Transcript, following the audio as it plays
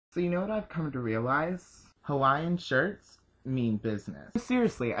So you know what I've come to realize? Hawaiian shirts mean business.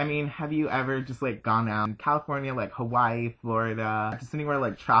 Seriously, I mean, have you ever just like gone out in California, like Hawaii, Florida, just anywhere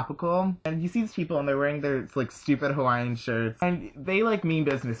like tropical, and you see these people and they're wearing their like stupid Hawaiian shirts and they like mean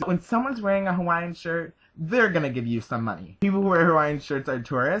business. When someone's wearing a Hawaiian shirt, they're gonna give you some money. People who wear Hawaiian shirts are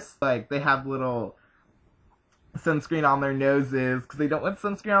tourists. Like, they have little sunscreen on their noses because they don't want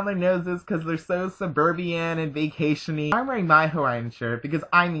sunscreen on their noses because they're so suburban and vacation-y. I'm wearing my Hawaiian shirt because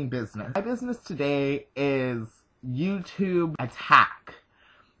I mean business. My business today is YouTube attack.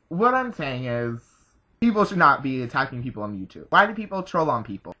 What I'm saying is, people should not be attacking people on YouTube. Why do people troll on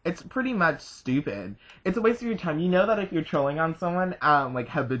people? It's pretty much stupid. It's a waste of your time. You know that if you're trolling on someone, like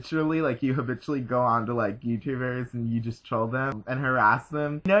habitually, like you habitually go on to like YouTubers and you just troll them and harass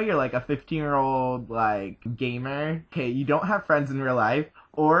them. You know you're like a 15-year-old like gamer. Okay, you don't have friends in real life,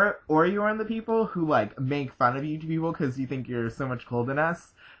 or you're one of the people who like make fun of YouTube people because you think you're so much cooler than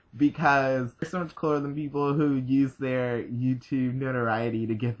us. Because they're so much cooler than people who use their YouTube notoriety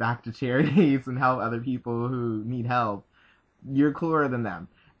to give back to charities and help other people who need help. You're cooler than them.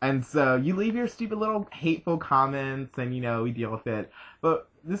 And so you leave your stupid little hateful comments and, you know, we deal with it. But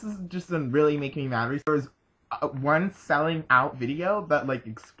this is just really making me mad. There was one selling out video that like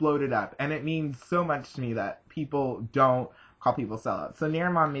exploded up. And it means so much to me that people don't call people sellouts. So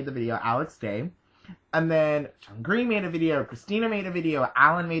Narimon made the video, Alex Day. And then John Green made a video, Kristina made a video,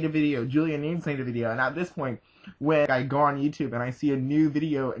 Alan made a video, Julia Needs made a video, and at this point, when I go on YouTube and I see a new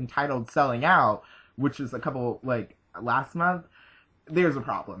video entitled Selling Out, which is a couple, like, last month, there's a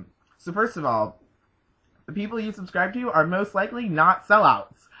problem. So first of all, the people you subscribe to are most likely not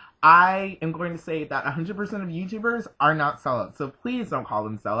sellouts. I am going to say that 100% of YouTubers are not sellouts, so please don't call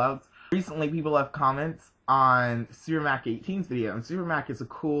them sellouts. Recently, people left comments on Super Mac 18's video, and Super Mac is a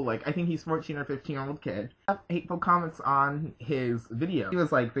cool, like, I think he's 14 or 15-year-old kid. Hateful comments on his video. He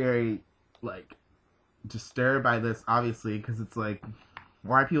was, like, very, like, disturbed by this, obviously, because it's, like,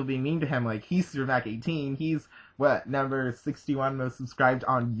 why are people being mean to him? Like, he's Super Mac 18, he's, what, number 61 most subscribed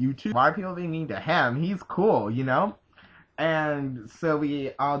on YouTube? Why are people being mean to him? He's cool, you know? And so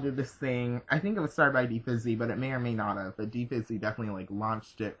we all did this thing. I think it was started by DFizzy, but it may or may not have. But DFizzy definitely like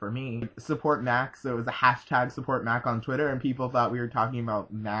launched it for me. Support Mac, so it was a hashtag Support Mac on Twitter, and people thought we were talking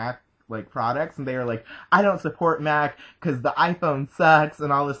about Mac like products, and they were like, I don't support Mac because the iPhone sucks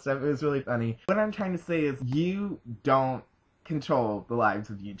and all this stuff. It was really funny. What I'm trying to say is, you don't control the lives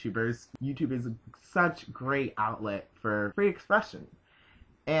of YouTubers. YouTube is such a great outlet for free expression,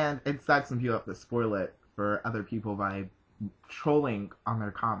 and it sucks when people have to spoil it for other people by trolling on their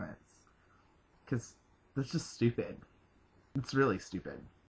comments, because that's just stupid. It's really stupid.